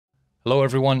Hello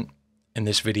everyone, in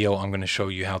this video I'm going to show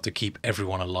you how to keep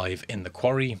everyone alive in the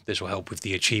quarry. This will help with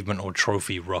the achievement or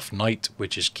trophy Rough Night,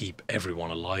 which is keep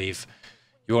everyone alive.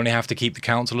 You only have to keep the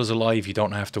counsellors alive, you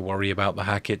don't have to worry about the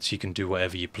Hackets, you can do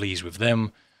whatever you please with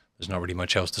them. There's not really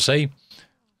much else to say.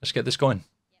 Let's get this going.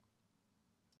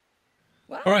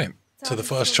 Alright, so the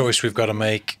first choice we've got to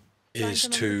make is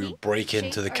to break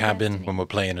into the cabin when we're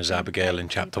playing as Abigail in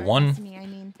Chapter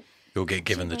 1. You'll get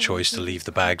given the choice to leave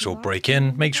the bags or break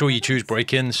in. Make sure you choose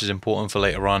break in. This is important for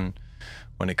later on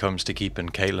when it comes to keeping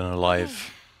Kaytlan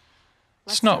alive.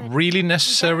 It's not really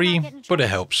necessary, but it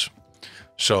helps.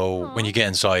 So when you get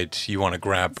inside, you want to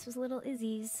grab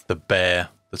the bear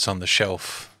that's on the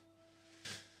shelf.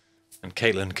 And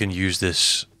Kaytlan can use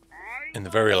this in the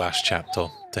very last chapter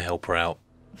to help her out.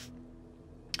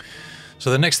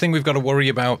 So the next thing we've got to worry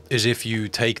about is if you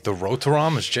take the rotor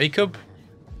arm as Jacob.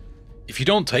 If you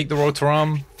don't take the rotor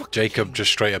arm, Jacob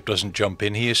just straight up doesn't jump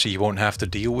in here, so you won't have to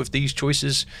deal with these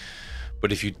choices.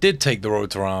 But if you did take the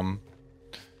rotor arm,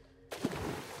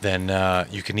 then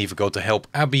you can either go to help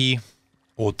Abby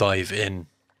or dive in.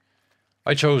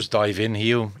 I chose dive in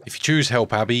here. If you choose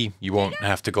help Abby, you won't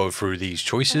have to go through these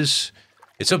choices.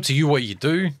 It's up to you what you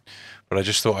do, but I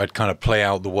just thought I'd kind of play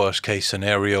out the worst case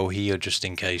scenario here, just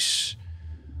in case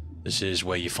this is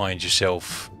where you find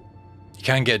yourself. You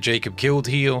can get Jacob killed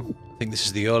here. I think this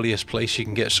is the earliest place you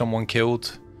can get someone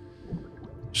killed.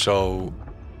 So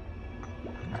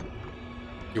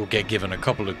you'll get given a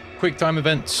couple of quick time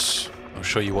events. I'll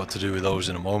show you what to do with those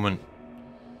in a moment.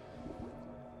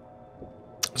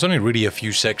 There's only really a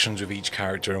few sections of each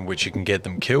character in which you can get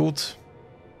them killed.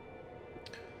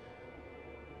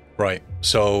 Right,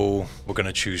 so we're going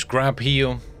to choose grab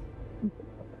here.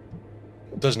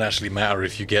 It doesn't actually matter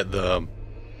if you get the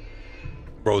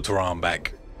rotor arm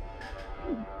back.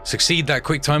 Succeed that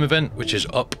quick time event, which is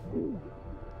up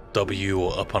W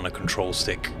or up on a control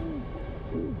stick.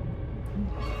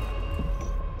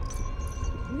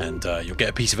 And you'll get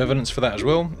a piece of evidence for that as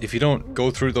well. If you don't go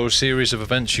through those series of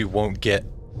events, you won't get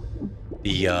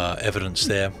the evidence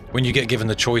there. When you get given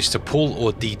the choice to pull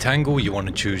or detangle, you want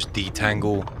to choose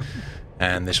detangle,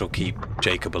 and this will keep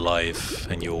Jacob alive,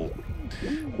 and you'll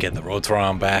get the rotor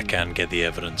arm back and get the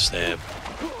evidence there.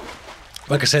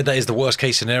 Like I said, that is the worst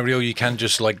case scenario. You can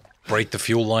just like break the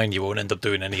fuel line, you won't end up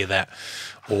doing any of that,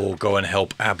 or go and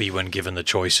help Abby when given the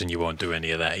choice and you won't do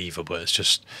any of that either, but it's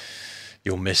just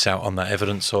you'll miss out on that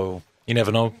evidence. So you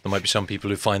never know, there might be some people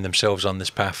who find themselves on this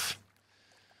path.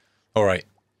 Alright,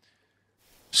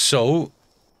 so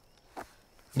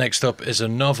next up is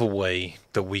another way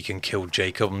that we can kill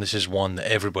Jacob, and this is one that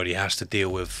everybody has to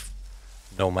deal with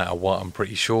no matter what, I'm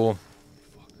pretty sure,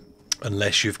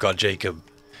 unless you've got Jacob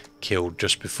killed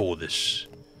just before this.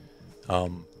 But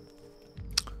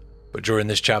during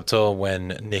this chapter, when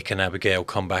Nick and Abigail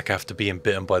come back after being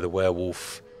bitten by the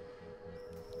werewolf,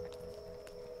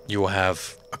 you will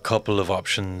have a couple of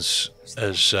options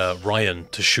as Ryan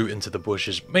to shoot into the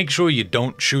bushes. Make sure you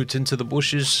don't shoot into the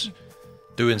bushes.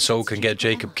 Doing so can get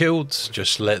Jacob killed.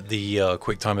 Just let the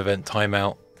quick time event time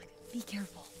out. Be careful.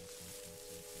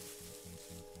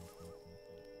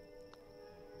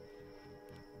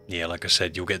 Yeah, like I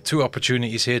said, you'll get two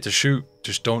opportunities here to shoot.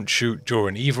 Just don't shoot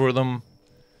during either of them,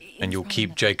 and you'll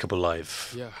keep Jacob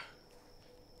alive. Yeah.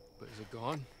 But is it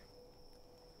gone?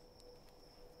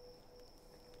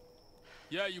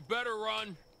 Yeah, you better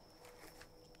run.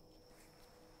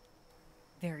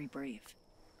 Very brave.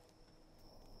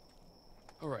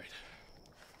 All right.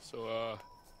 So,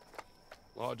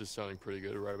 Lodge is sounding pretty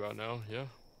good right about now, yeah?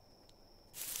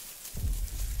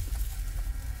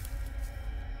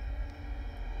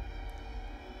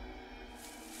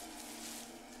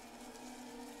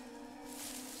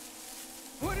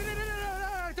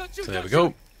 So there we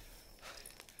go.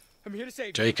 I'm here to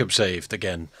save Jacob saved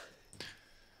again.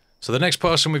 So the next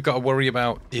person we've got to worry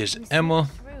about is Emma.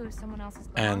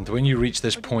 And when you reach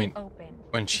this point,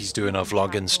 when she's doing her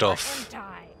vlogging stuff,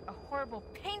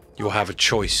 you'll have a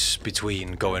choice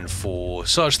between going for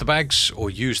search the bags or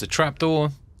use the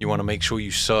trapdoor. You want to make sure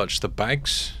you search the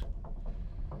bags.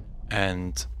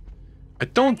 And I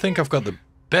don't think I've got the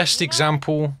best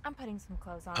example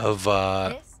of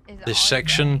this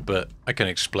section, but I can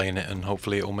explain it and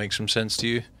hopefully it will make some sense to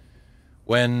you.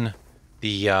 When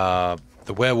the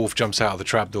werewolf jumps out of the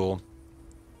trapdoor,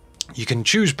 you can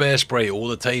choose bear spray or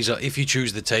the taser. If you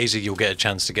choose the taser, you'll get a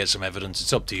chance to get some evidence.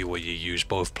 It's up to you what you use.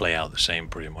 Both play out the same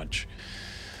pretty much.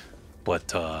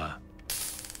 But yeah,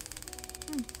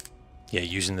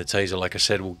 using the taser, like I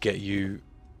said, will get you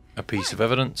a piece of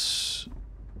evidence.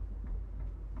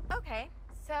 Okay,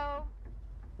 so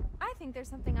I think there's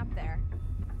something up there.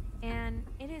 And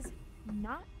it is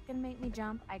not gonna make me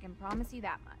jump, I can promise you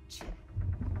that much.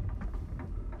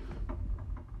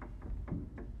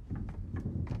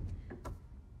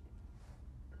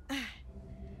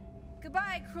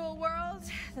 Goodbye, cruel world.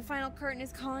 The final curtain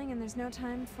is calling and there's no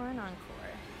time for an encore.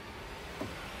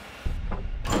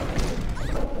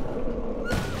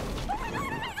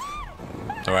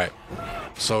 Alright,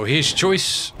 so here's your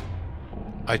choice.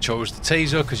 I chose the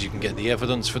taser because you can get the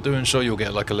evidence for doing so. You'll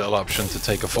get like a little option to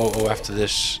take a photo after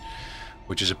this,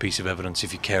 which is a piece of evidence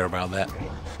if you care about that.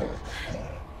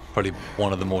 Probably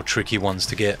one of the more tricky ones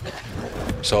to get.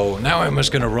 So now Emma's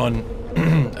going to run,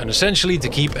 and essentially to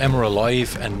keep Emma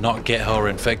alive and not get her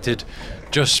infected,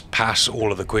 just pass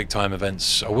all of the quick time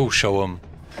events. I will show them.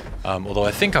 Although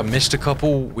I think I missed a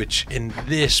couple, which in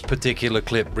this particular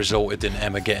clip resulted in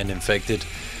Emma getting infected.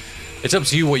 It's up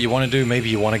to you what you want to do. Maybe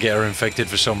you want to get her infected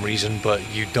for some reason, but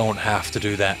you don't have to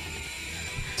do that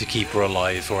to keep her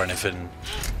alive or anything.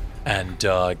 And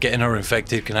getting her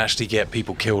infected can actually get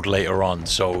people killed later on,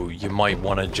 so you might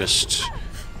want to just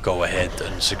go ahead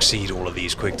and succeed all of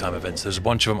these quick time events. There's a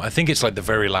bunch of them. I think it's like the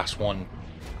very last one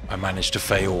I managed to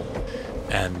fail,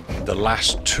 and the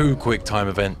last 2 quick time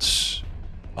events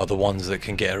are the ones that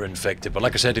can get her infected. But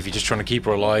like I said, if you're just trying to keep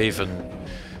her alive and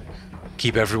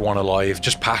keep everyone alive,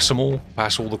 just pass them all.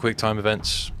 Pass all the quick time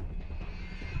events.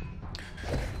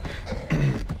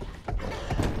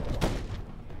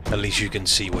 At least you can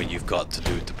see what you've got to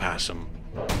do to pass them.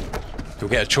 You'll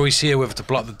get a choice here whether to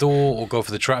block the door or go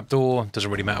for the trapdoor. Doesn't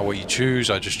really matter what you choose.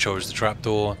 I just chose the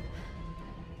trapdoor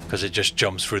because it just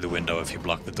jumps through the window if you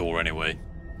block the door anyway.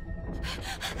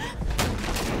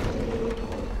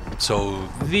 So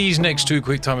these next 2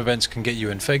 quick time events can get you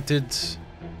infected.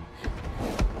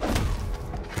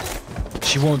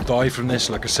 She won't die from this,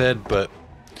 like I said, but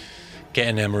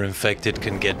getting Emma infected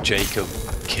can get Jacob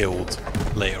killed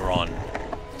later on.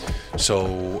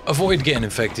 So avoid getting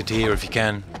infected here if you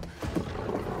can.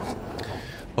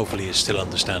 Hopefully it's still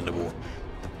understandable.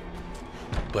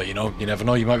 But you know, you never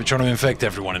know, you might be trying to infect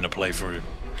everyone in a playthrough.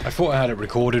 I thought I had it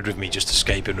recorded with me just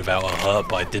escaping without a hurt,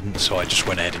 but I didn't, so I just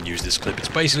went ahead and used this clip. It's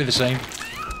basically the same.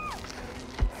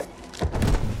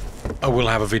 I will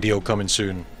have a video coming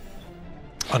soon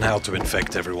on how to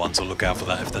infect everyone, so look out for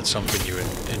that if that's something you're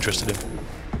interested in.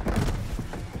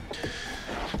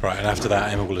 Right, and after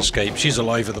that Emma will escape. She's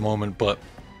alive at the moment, but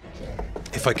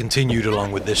if I continued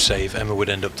along with this save, Emma would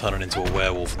end up turning into a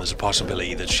werewolf, and there's a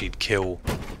possibility that she'd kill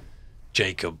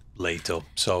Jacob later,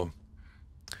 so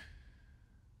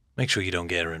make sure you don't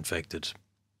get her infected.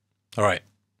 Alright.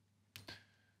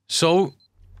 So,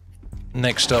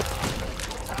 next up,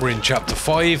 we're in chapter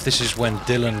 5. This is when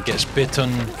Dylan gets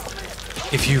bitten.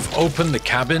 If you've opened the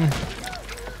cabin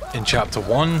in chapter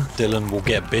 1, Dylan will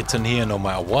get bitten here no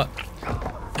matter what.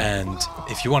 And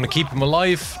if you want to keep him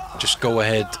alive, just go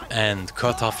ahead and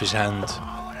cut off his hand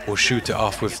or shoot it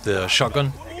off with the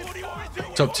shotgun.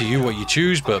 It's up to you what you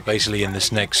choose, but basically in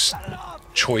this next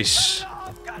choice,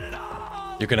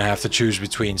 you're going to have to choose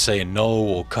between saying no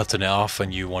or cutting it off,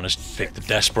 and you want to pick the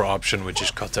desperate option, which is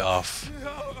cut it off.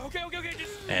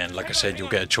 And like I said, you'll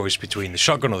get a choice between the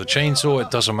shotgun or the chainsaw.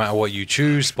 It doesn't matter what you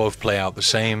choose, both play out the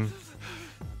same.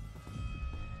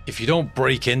 If you don't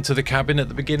break into the cabin at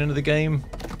the beginning of the game,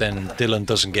 then Dylan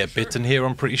doesn't get bitten here,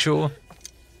 I'm pretty sure.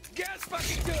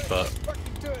 But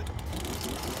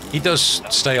he does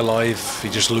stay alive, he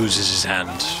just loses his hand.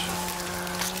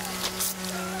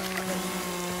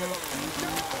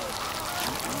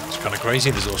 It's kind of crazy.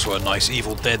 There's also a nice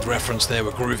Evil Dead reference there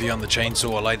with Groovy on the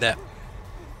chainsaw. I like that.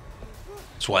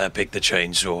 That's why I picked the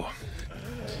chainsaw.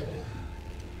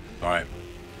 Alright.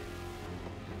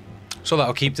 So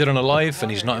that'll keep Dylan alive and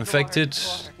he's not infected.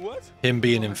 Him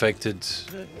being infected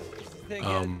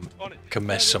can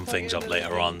mess some things up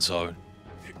later on, so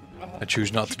I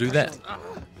choose not to do that.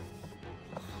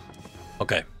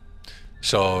 Okay,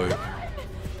 so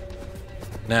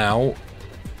now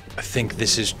I think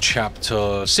this is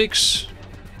chapter 6.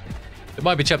 It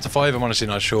might be chapter 5, I'm honestly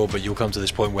not sure, but you'll come to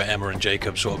this point where Emma and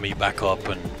Jacob sort of meet back up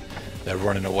and they're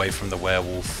running away from the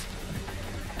werewolf.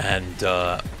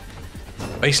 And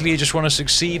basically you just want to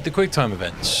succeed the quick time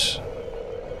events.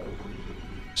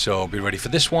 So be ready for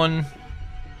this one.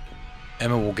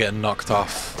 Emma will get knocked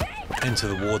off into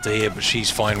the water here, but she's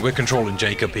fine. We're controlling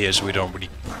Jacob here, so we don't really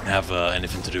have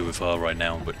anything to do with her right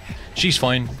now, but she's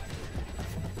fine.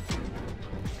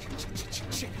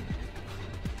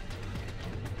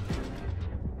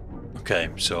 Okay,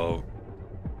 so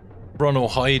run or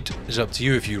hide is up to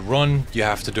you. If you run, you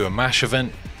have to do a mash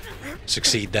event.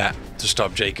 Succeed that to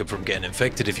stop Jacob from getting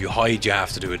infected. If you hide, you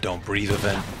have to do a don't breathe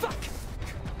event.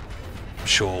 I'm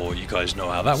sure you guys know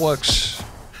how that works.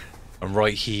 And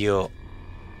right here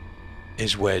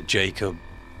is where Jacob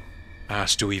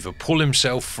has to either pull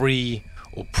himself free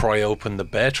or pry open the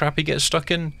bear trap he gets stuck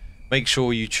in. Make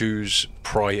sure you choose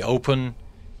pry open.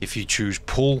 If you choose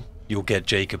pull, you'll get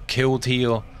Jacob killed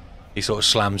here. He sort of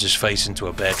slams his face into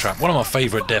a bear trap. One of my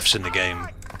favourite deaths in the game.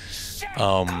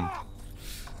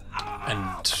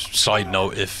 And side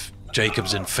note, if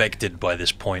Jacob's infected by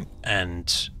this point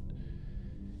and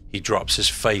he drops his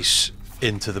face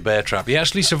into the bear trap, he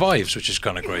actually survives, which is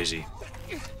kind of crazy.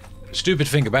 The stupid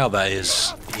thing about that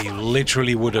is he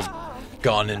literally would have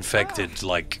gotten infected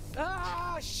like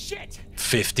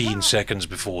 15 seconds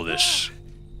before this.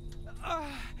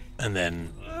 And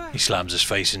then he slams his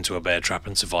face into a bear trap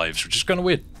and survives, which is kind of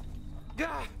weird.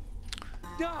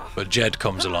 But Jed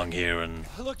comes along here and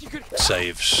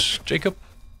saves Jacob.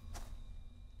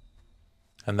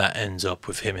 And that ends up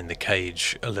with him in the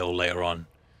cage a little later on.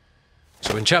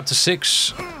 So in chapter 6,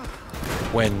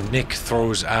 when Nick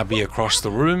throws Abby across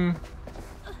the room,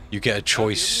 you get a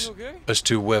choice as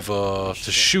to whether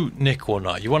to shoot Nick or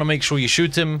not. You want to make sure you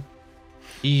shoot him.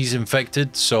 He's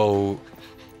infected, so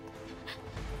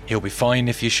he'll be fine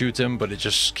if you shoot him, but it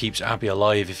just keeps Abby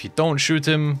alive. If you don't shoot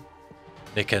him,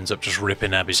 Nick ends up just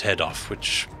ripping Abby's head off,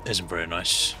 which isn't very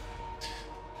nice.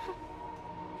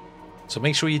 So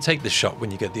make sure you take this shot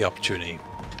when you get the opportunity.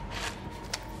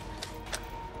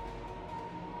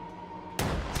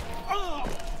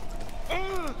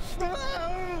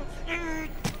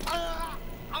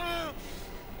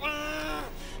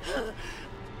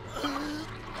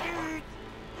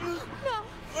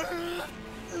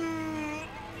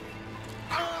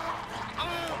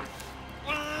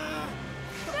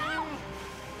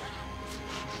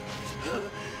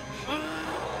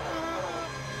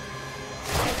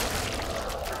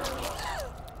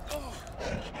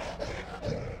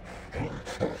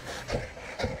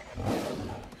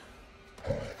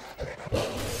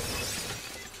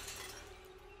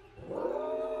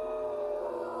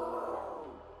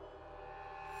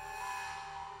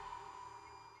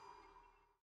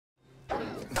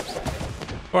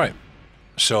 Alright,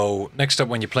 so next up,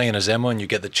 when you're playing as Emma and you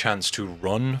get the chance to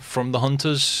run from the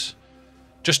hunters,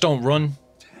 just don't run.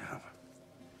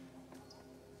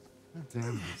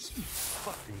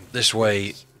 This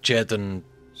way, Jed and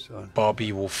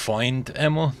Bobby will find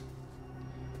Emma.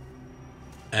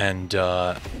 And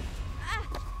they'll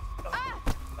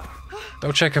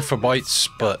check her for bites,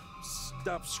 but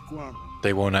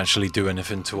they won't actually do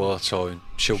anything to her, so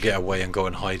she'll get away and go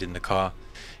and hide in the car.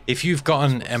 If you've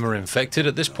gotten Emma infected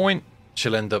at this point,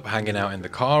 she'll end up hanging out in the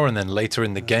car, and then later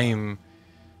in the game,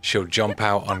 she'll jump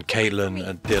out on Kaytlan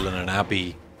and Dylan and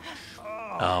Abby.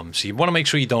 So you want to make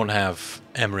sure you don't have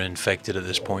Emma infected at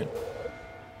this point.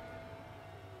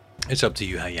 It's up to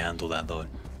you how you handle that, though.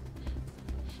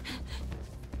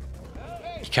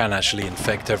 You can actually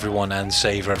infect everyone and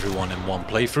save everyone in one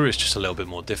playthrough. It's just a little bit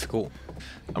more difficult.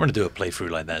 I'm going to do a playthrough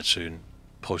like that soon.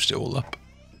 Post it all up.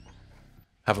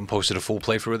 Haven't posted a full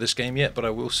playthrough of this game yet, but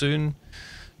I will soon.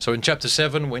 So in chapter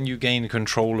 7, when you gain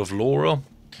control of Laura,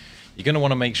 you're going to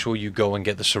want to make sure you go and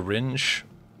get the syringe.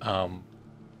 The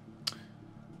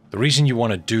reason you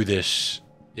want to do this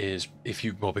is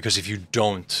because if you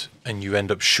don't and you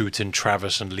end up shooting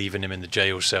Travis and leaving him in the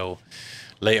jail cell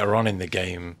later on in the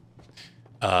game,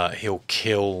 he'll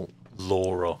kill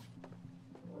Laura.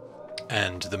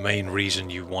 And the main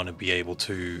reason you want to be able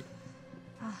to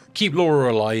keep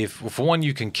Laura alive, well, for one,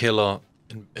 you can kill her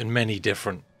in many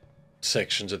different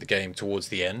sections of the game towards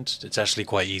the end. It's actually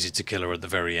quite easy to kill her at the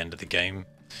very end of the game.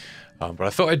 But I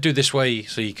thought I'd do this way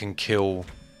so you can kill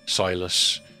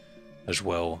Silas as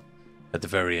well at the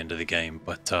very end of the game.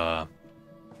 But,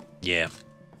 yeah.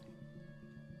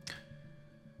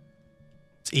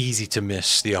 It's easy to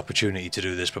miss the opportunity to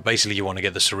do this, but basically you want to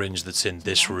get the syringe that's in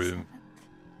this room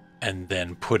and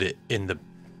then put it in the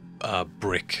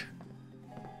brick.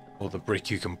 Or the brick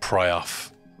you can pry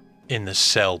off in the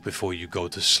cell before you go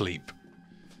to sleep.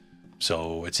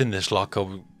 So it's in this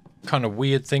locker. Kind of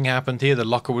weird thing happened here. The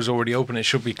locker was already open. It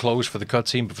should be closed for the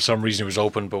cutscene, but for some reason it was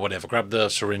open. But whatever. Grab the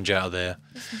syringe out of there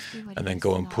and then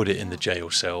go and put it in the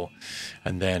jail cell.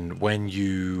 And then when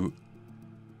you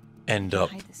end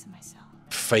up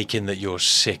faking that you're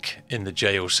sick in the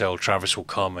jail cell, Travis will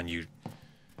come and you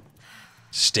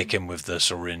stick him with the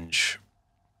syringe.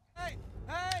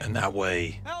 And that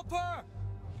way,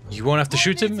 you won't have to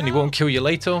shoot him and he won't kill you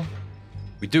later.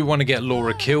 We do want to get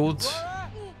Laura killed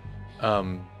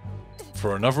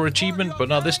for another achievement, but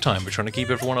not this time. We're trying to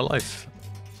keep everyone alive.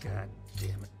 God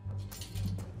damn it.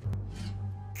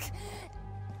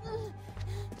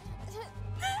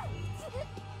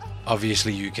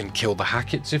 Obviously, you can kill the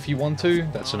Hacketts if you want to.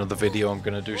 That's another video I'm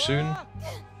going to do soon.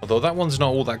 Although although that one's not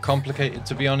all that complicated,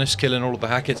 to be honest, killing all of the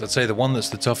Hackets. I'd say the one that's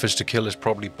the toughest to kill is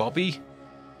probably Bobby.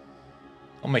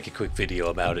 I'll make a quick video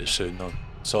about it soon, though.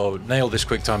 So, nail this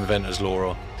quick time event as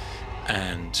Laura,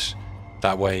 and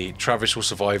that way Travis will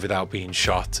survive without being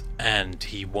shot, and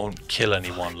he won't kill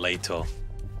anyone later.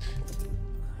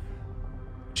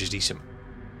 Which is decent.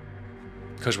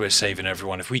 Because we're saving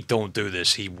everyone. If we don't do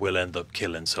this, he will end up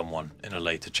killing someone in a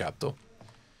later chapter.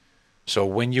 So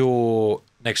when you're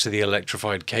next to the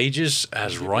electrified cages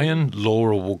as Ryan,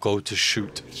 Laura will go to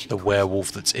shoot the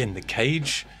werewolf that's in the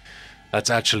cage.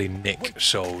 That's actually Nick,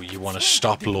 so you want to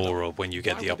stop Laura when you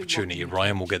get the opportunity.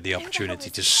 Ryan will get the opportunity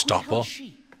to stop her.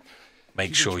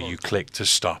 Make sure you click to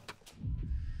stop.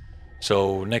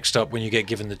 So next up, when you get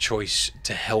given the choice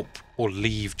to help or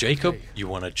leave Jacob, you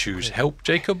want to choose help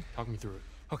Jacob. Talk me through it.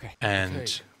 Okay.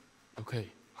 And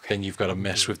then you've got to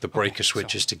mess with the breaker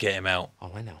switches to get him out.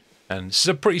 All I know. And this is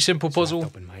a pretty simple puzzle.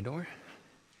 Open my door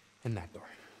and that door.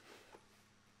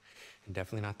 And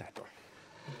definitely not that door.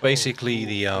 Basically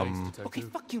the Okay,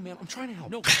 fuck you, man. I'm trying to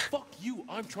help. No, fuck you.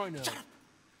 I'm trying to.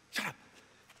 Shut up.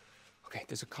 Okay,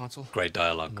 there's a console. great On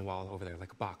dialogue. the wall over there,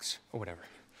 like a box or whatever.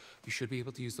 You should be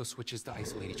able to use those switches to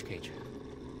isolate each cage.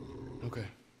 Okay.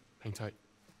 Hang tight.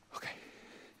 Okay.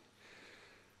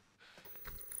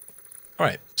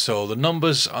 Alright, so the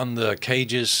numbers on the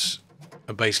cages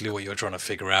are basically what you're trying to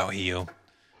figure out here.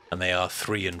 And they are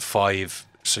 3 and 5.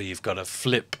 So you've got to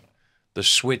flip the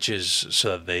switches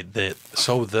so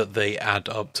that they add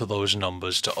up to those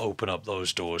numbers to open up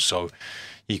those doors. So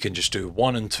you can just do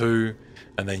 1 and 2,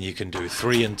 and then you can do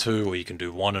 3 and 2, or you can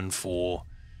do 1 and 4.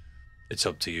 It's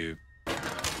up to you.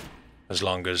 As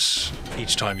long as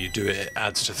each time you do it, it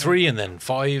adds to 3 and then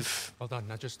 5. Hold on,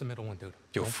 not just the middle one, dude.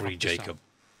 You're Don't free, fuck this Jacob. up.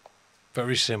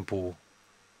 Very simple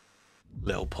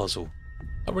little puzzle.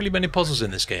 Not really many puzzles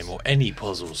in this game, or any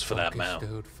puzzles for that matter.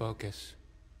 Dude, focus.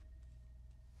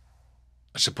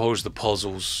 I suppose the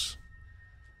puzzles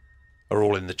are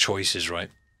all in the choices, right?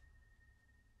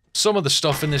 Some of the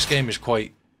stuff in this game is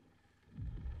quite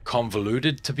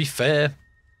convoluted, to be fair.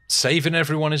 Saving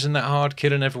everyone isn't that hard,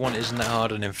 killing everyone isn't that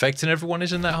hard, and infecting everyone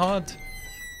isn't that hard.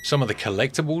 Some of the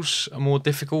collectibles are more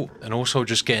difficult, and also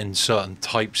just getting certain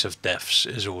types of deaths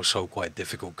is also quite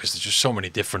difficult, because there's just so many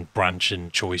different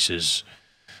branching choices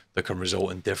that can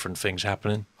result in different things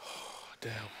happening. Oh,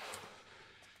 damn.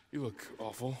 You look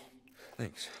awful.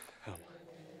 Thanks.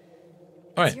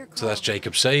 Alright, so that's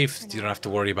Jacob saved. You don't have to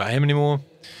worry about him anymore.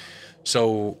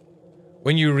 So,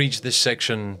 when you reach this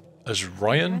section as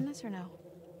Ryan, This or no?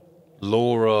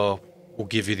 Laura will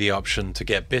give you the option to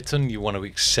get bitten. You want to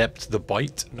accept the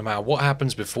bite. No matter what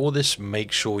happens before this,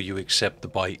 make sure you accept the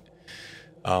bite.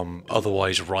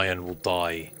 Otherwise, Ryan will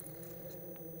die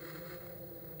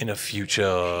in a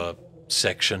future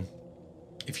section.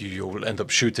 You'll end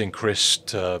up shooting Chris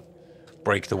to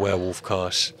break the werewolf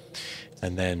curse.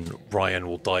 And then Ryan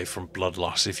will die from blood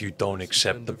loss if you don't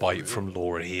accept the bite from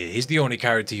Laura here. He's the only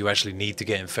character you actually need to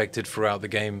get infected throughout the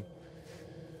game.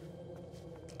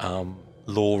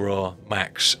 Laura,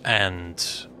 Max,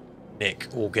 and Nick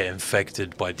all get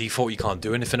infected by default. You can't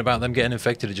do anything about them getting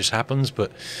infected, it just happens,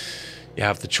 but you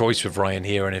have the choice with Ryan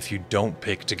here, and if you don't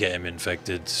pick to get him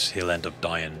infected, he'll end up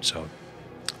dying, so...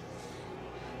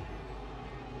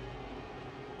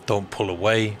 Don't pull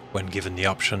away when given the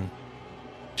option.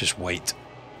 Just wait.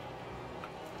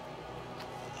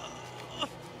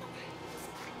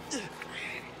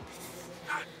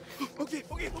 Okay.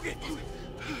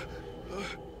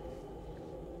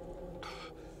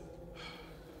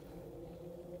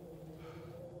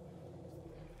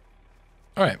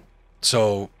 Alright,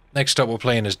 so next up we're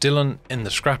playing as Dylan in the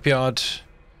scrapyard.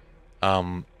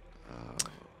 No.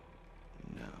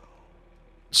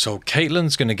 So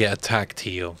Kaytlan's gonna get attacked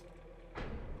here.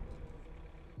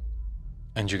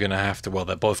 And you're gonna have to, well,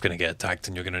 they're both gonna get attacked,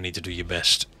 and you're gonna need to do your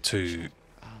best to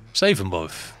save them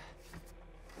both.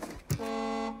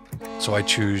 So I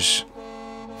choose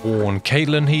warn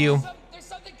Kaytlan here. There's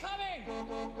something coming.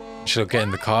 She'll get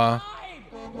in the car.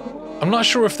 I'm not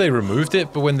sure if they removed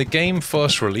it, but when the game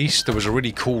first released, there was a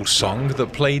really cool song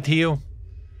that played here.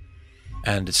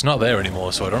 And it's not there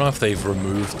anymore, so I don't know if they've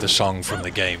removed the song from the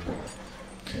game.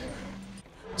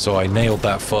 So I nailed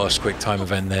that first quick time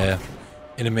event there.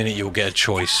 In a minute you'll get a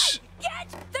choice. Get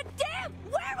the damn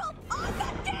werewolf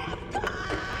off the damn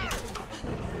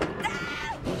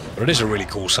car! But it is a really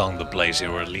cool song that plays here,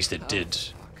 or at least it did.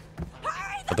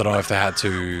 I don't know if they had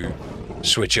to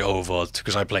switch it over,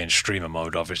 because I play in streamer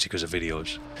mode, obviously, because of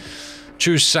videos.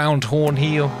 Choose sound horn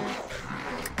here.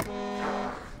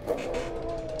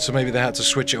 So maybe they had to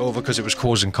switch it over because it was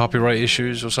causing copyright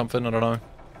issues or something, I don't know.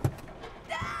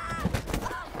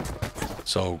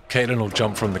 So Kaytlan will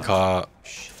jump from the car.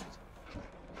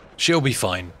 She'll be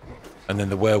fine. And then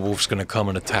the werewolf's going to come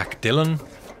and attack Dylan.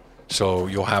 So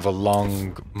you'll have a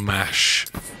long mash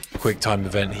quick time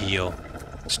event heal.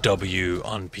 It's W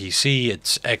on PC,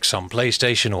 it's X on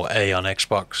PlayStation, or A on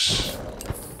Xbox.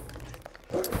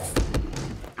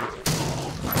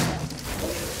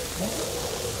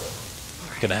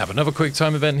 Gonna have another quick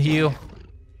time event heal.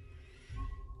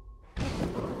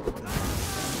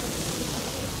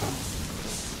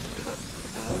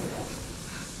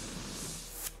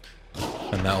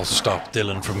 And that'll stop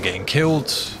Dylan from getting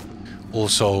killed.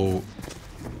 Also,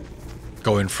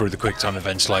 going through the quick time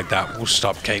events like that will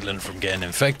stop Kaytlan from getting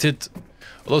infected.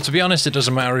 Although, to be honest, it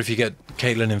doesn't matter if you get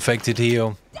Kaytlan infected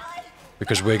here,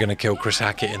 because we're going to kill Chris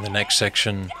Hackett in the next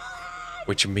section,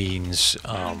 which means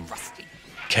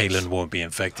Kaytlan won't be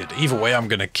infected. Either way, I'm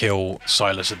going to kill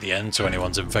Silas at the end, so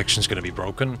anyone's infection is going to be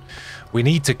broken. We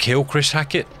need to kill Chris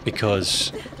Hackett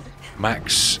because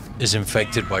Max is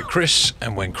infected by Chris,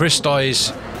 and when Chris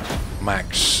dies,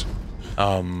 Max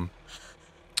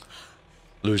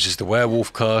loses the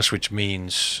werewolf curse, which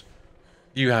means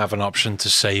you have an option to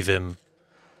save him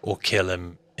or kill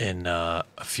him in a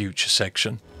future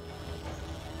section.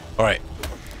 Alright,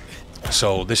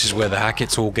 so this is where the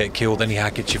Hacketts all get killed. Any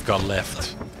Hacketts you've got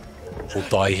left will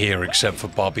die here, except for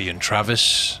Bobby and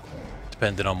Travis,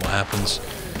 depending on what happens.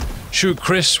 Shoot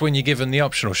Chris when you're given the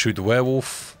option, or shoot the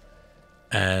werewolf.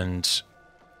 And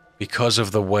because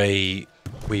of the way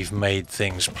we've made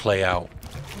things play out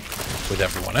with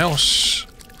everyone else,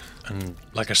 and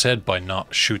like I said, by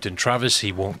not shooting Travis,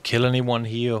 he won't kill anyone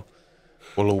here.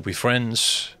 We'll all be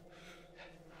friends.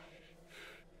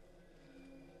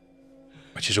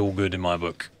 Which is all good in my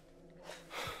book.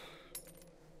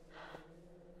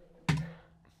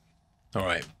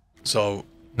 Alright, so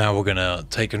now we're gonna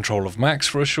take control of Max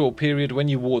for a short period. When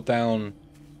you walk down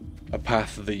a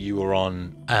path that you were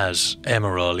on as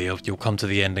Emma earlier, you'll come to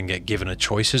the end and get given a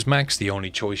choice as Max, the only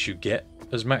choice you get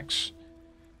as Max.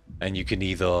 And you can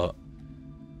either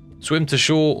swim to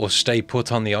shore or stay put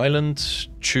on the island.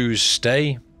 Choose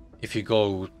stay. If you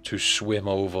go to swim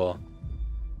over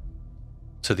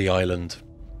to the island,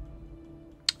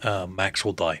 Max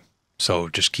will die. So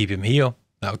just keep him here.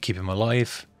 That'll keep him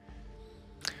alive.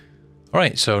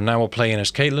 Alright, so now we're playing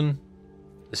as Kaytlan.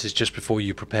 This is just before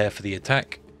you prepare for the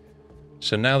attack.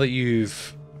 So now that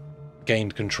you've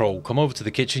gained control, come over to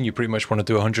the kitchen. You pretty much want to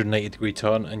do a 180-degree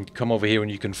turn and come over here and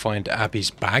you can find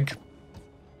Abby's bag.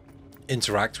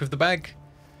 Interact with the bag.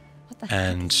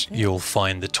 And you'll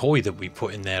find the toy that we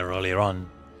put in there earlier on.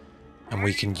 And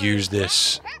we can use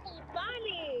this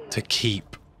to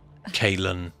keep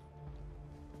Kaytlan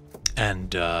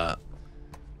and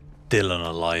Dylan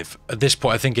alive. At this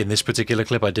point, I think in this particular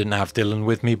clip, I didn't have Dylan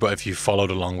with me, but if you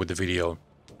followed along with the video,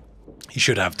 you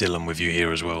should have Dylan with you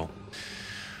here as well.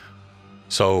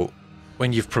 So,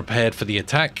 when you've prepared for the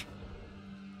attack,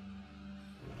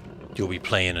 you'll be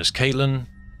playing as Kaytlan,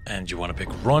 and you want to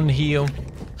pick run here.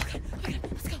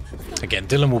 Again,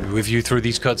 Dylan will be with you through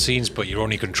these cutscenes, but you're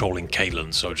only controlling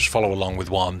Kaytlan, so just follow along with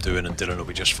what I'm doing and Dylan will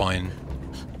be just fine.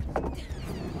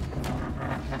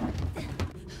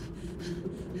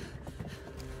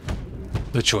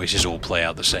 The choices all play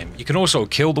out the same. You can also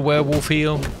kill the werewolf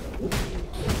here,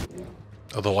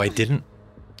 although I didn't.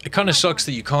 It kind of sucks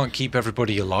that you can't keep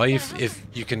everybody alive. If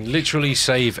you can literally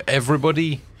save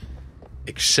everybody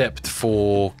except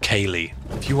for Kaylee.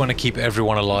 If you want to keep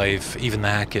everyone alive, even the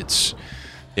Hacketts,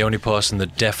 the only person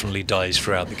that definitely dies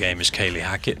throughout the game is Kaylee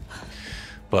Hackett.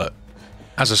 But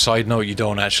as a side note, you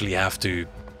don't actually have to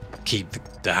keep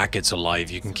the Hacketts alive.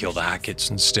 You can kill the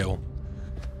Hacketts and still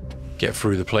get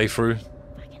through the playthrough.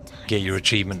 Get your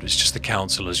achievement. It's just the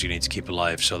counsellors you need to keep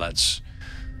alive, so that's...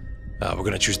 we're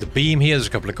going to choose the beam here. There's a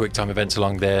couple of quick time events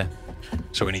along there.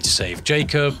 So we need to save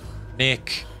Jacob,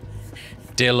 Nick,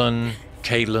 Dylan,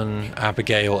 Kaytlan,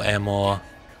 Abigail, Emma,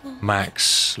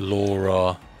 Max,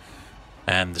 Laura,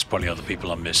 and there's probably other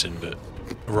people I'm missing, but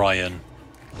Ryan.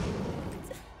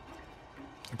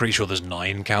 I'm pretty sure there's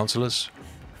 9 counsellors.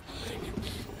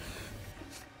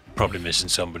 Probably missing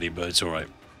somebody, but it's alright.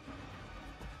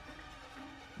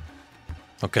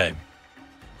 Okay.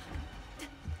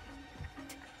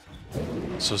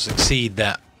 So succeed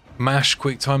that mash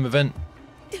quick time event,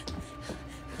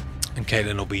 and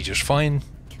Kaytlan will be just fine.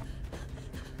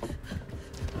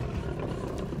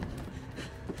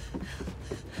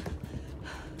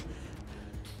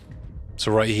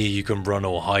 So right here you can run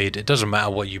or hide. It doesn't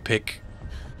matter what you pick,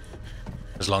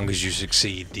 as long as you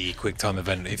succeed the quick time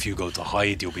event. If you go to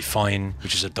hide, you'll be fine,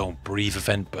 which is a don't breathe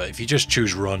event. But if you just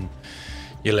choose run,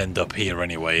 you'll end up here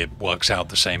anyway. It works out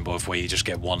the same both ways. You just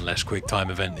get one less quick time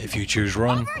event if you choose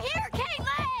run. Over here,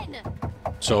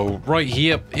 Kaytlan! So right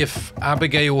here, if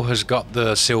Abigail has got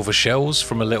the silver shells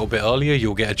from a little bit earlier,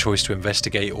 you'll get a choice to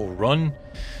investigate or run.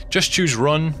 Just choose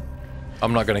run.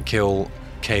 I'm not going to kill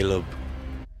Caleb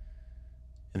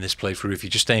in this playthrough. If you're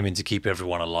just aiming to keep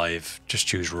everyone alive, just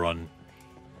choose run.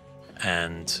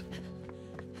 And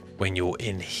when you're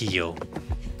in here,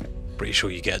 pretty sure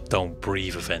you get a don't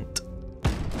breathe event.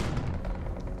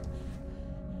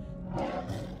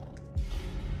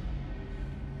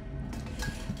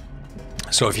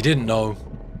 So if you didn't know,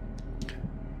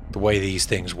 the way these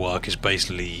things work is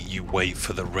basically you wait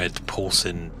for the red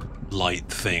pulsing light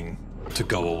thing to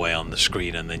go away on the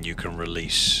screen, and then you can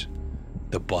release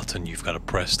the button you've got to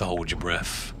press to hold your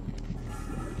breath.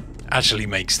 Actually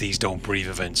makes these don't breathe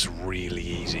events really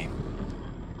easy.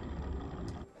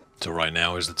 So right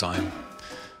now is the time.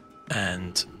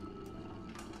 And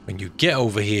when you get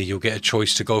over here, you'll get a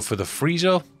choice to go for the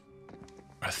freezer.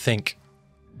 I think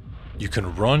you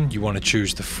can run. You want to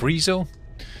choose the freezer.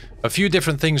 A few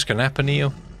different things can happen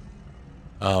here.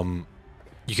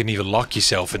 You can either lock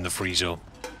yourself in the freezer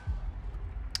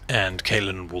and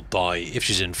Kaytlan will die. If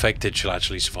she's infected, she'll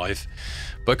actually survive.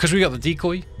 But because we got the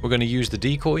decoy, we're going to use the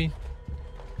decoy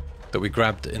that we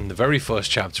grabbed in the very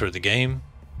first chapter of the game.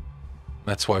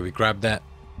 That's why we grabbed that.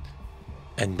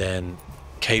 And then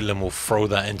Kaytlan will throw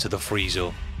that into the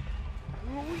freezer.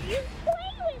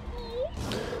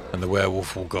 And the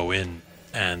werewolf will go in,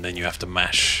 and then you have to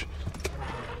mash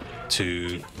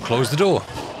to close the door.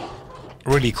 A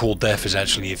really cool death is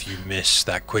actually if you miss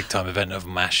that quick time event of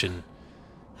mashing,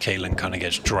 Kaytlan kind of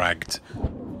gets dragged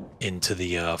into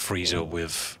the freezer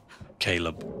with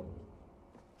Caleb.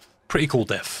 Pretty cool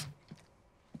death.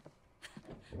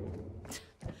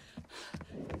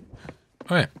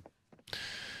 Alright.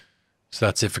 So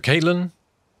that's it for Kaytlan.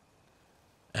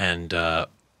 And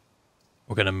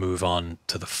we're going to move on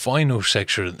to the final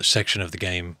section of the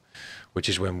game, which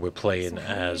is when we're playing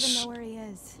as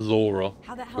Laura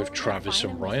with Travis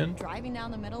and Ryan. Driving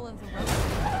down the middle of the road.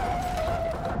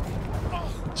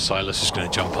 Silas is going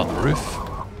to jump on the roof.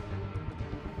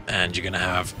 And you're going to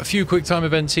have a few quick time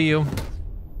events here.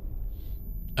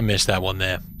 I missed that one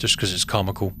there, just because it's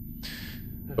comical.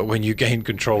 But when you gain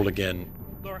control again,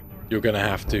 you're going to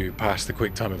have to pass the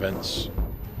quick time events.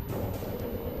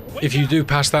 If you do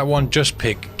pass that one, just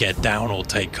pick get down or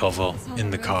take cover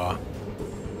in the car.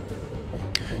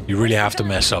 You really have to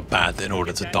mess up bad in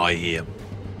order to die here.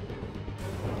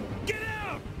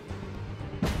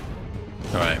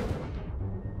 Alright.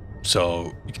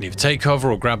 So, you can either take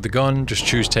cover or grab the gun. Just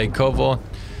choose take cover.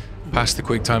 Pass the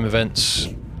quick time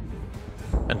events.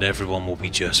 And everyone will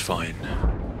be just fine.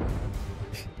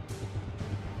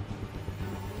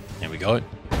 Here we go.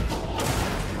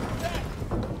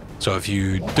 So if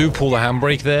you do pull the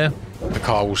handbrake there, the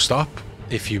car will stop.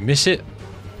 If you miss it,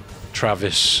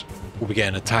 Travis will be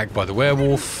getting attacked by the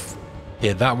werewolf.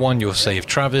 Hit that one, you'll save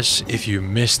Travis. If you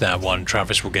miss that one,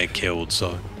 Travis will get killed,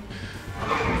 so...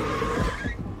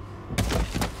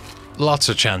 Lots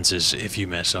of chances if you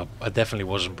mess up. I definitely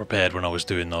wasn't prepared when I was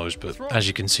doing those, but as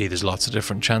you can see, there's lots of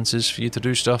different chances for you to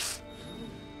do stuff.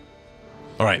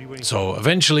 Alright, so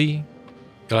eventually,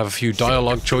 you'll have a few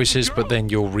dialogue choices, but then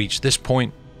you'll reach this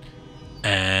point,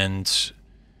 and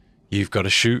you've got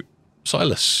to shoot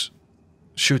Silas.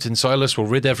 Shooting Silas will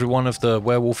rid everyone of the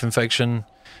werewolf infection,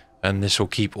 and this will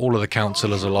keep all of the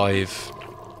counsellors alive.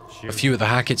 A few of the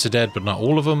Hacketts are dead, but not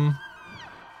all of them.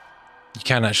 You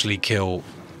can actually kill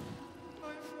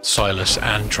Silas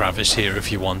and Travis here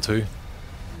if you want to.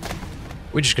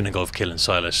 We're just going to go for killing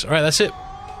Silas. Alright, that's it.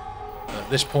 At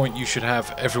this point, you should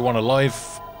have everyone alive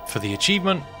for the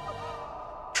achievement.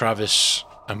 Travis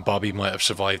and Bobby might have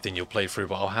survived in your playthrough,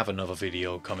 but I'll have another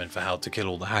video coming for how to kill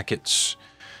all the Hacketts.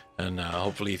 And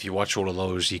hopefully if you watch all of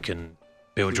those, you can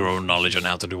build your own knowledge on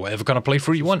how to do whatever kind of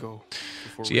playthrough you want.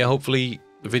 So yeah, hopefully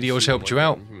the videos helped you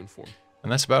out.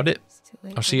 And that's about it.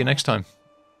 I'll see you next time.